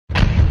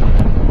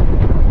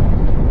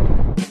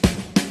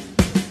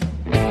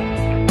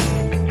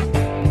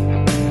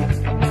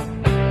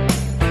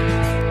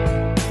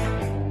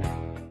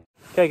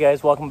Okay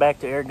guys, welcome back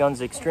to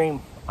AGEX'S Extreme.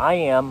 I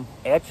am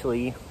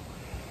actually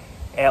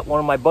at one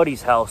of my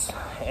buddy's house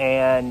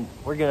and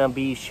we're gonna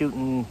be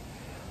shooting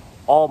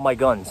all my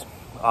guns.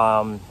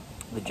 The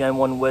Gen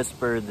 1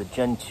 Whisper, the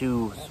Gen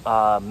 2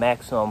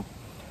 Maxxim,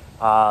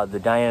 the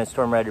Diana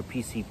Storm Rider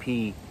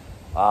PCP,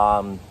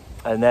 and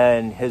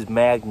then his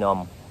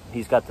Magnum.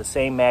 He's got the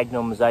same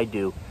Magnum as I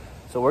do.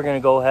 So we're gonna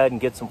go ahead and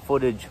get some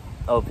footage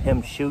of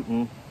him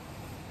shooting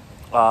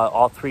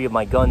all three of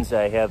my guns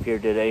that I have here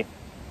today.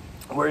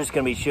 We're just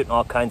going to be shooting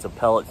all kinds of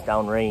pellets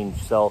downrange.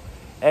 So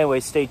anyway,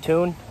 stay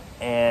tuned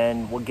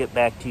and we'll get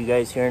back to you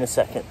guys here in a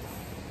second.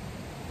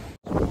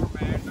 More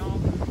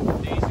Magnum,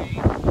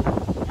 Daisy,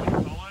 20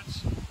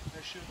 bullets.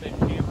 They're shooting that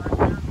camera in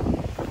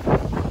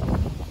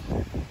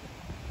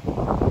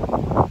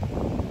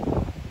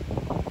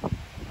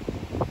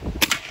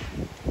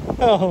there.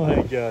 Oh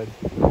my god.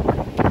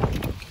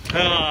 Oh,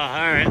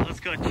 alright,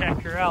 let's go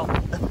check her out.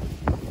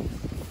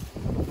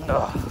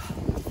 Oh.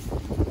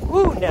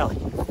 Woo, Nelly.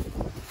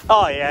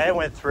 Oh yeah, it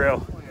went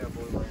through.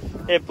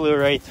 It blew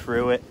right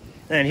through it.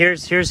 And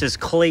here's his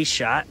clay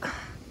shot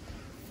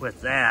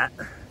with that.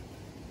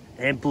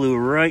 And it blew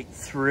right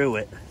through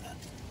it.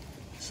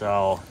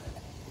 So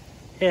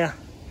yeah.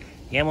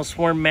 Gamo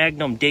Swarm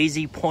Magnum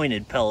Daisy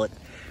pointed pellet.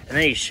 And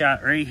then he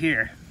shot right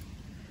here.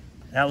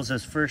 That was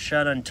his first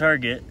shot on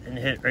target and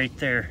hit right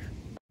there.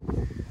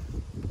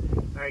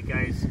 Alright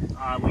guys,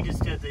 we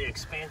just did the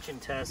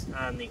expansion test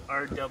on the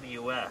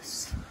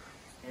RWS.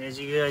 And as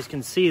you guys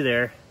can see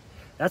there,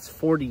 that's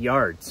 40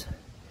 yards.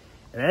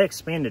 And that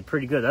expanded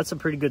pretty good. That's a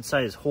pretty good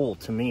size hole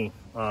to me.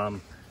 But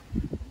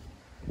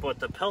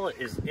the pellet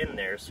is in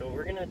there, so what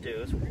we're gonna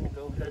do is we're gonna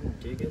go ahead and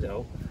dig it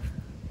out.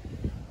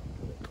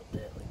 Put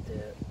that like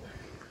that.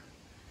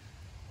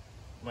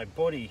 My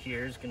buddy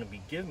here is gonna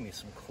be giving me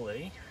some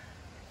clay.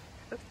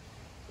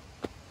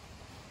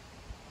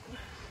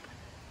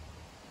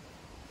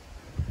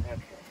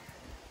 Okay.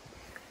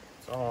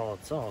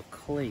 It's all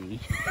clay.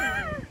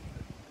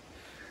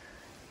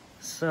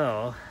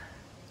 So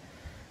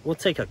we'll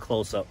take a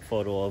close-up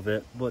photo of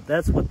it, but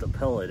that's what the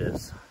pellet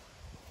is.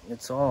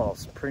 It's all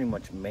pretty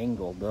much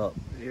mangled up.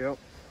 Yep.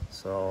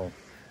 So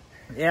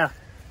yeah,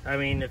 I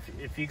mean,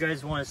 if you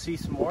guys want to see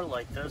some more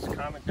like this,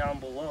 comment down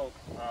below.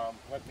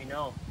 Let me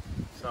know.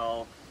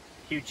 So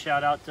huge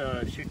shout out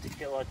to Shoot to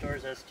Kill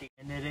Outdoors ST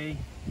today.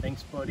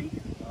 Thanks buddy.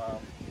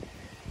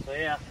 So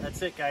yeah,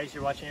 that's it guys.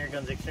 You're watching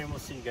AGEX'S Extreme. We'll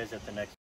see you guys at the next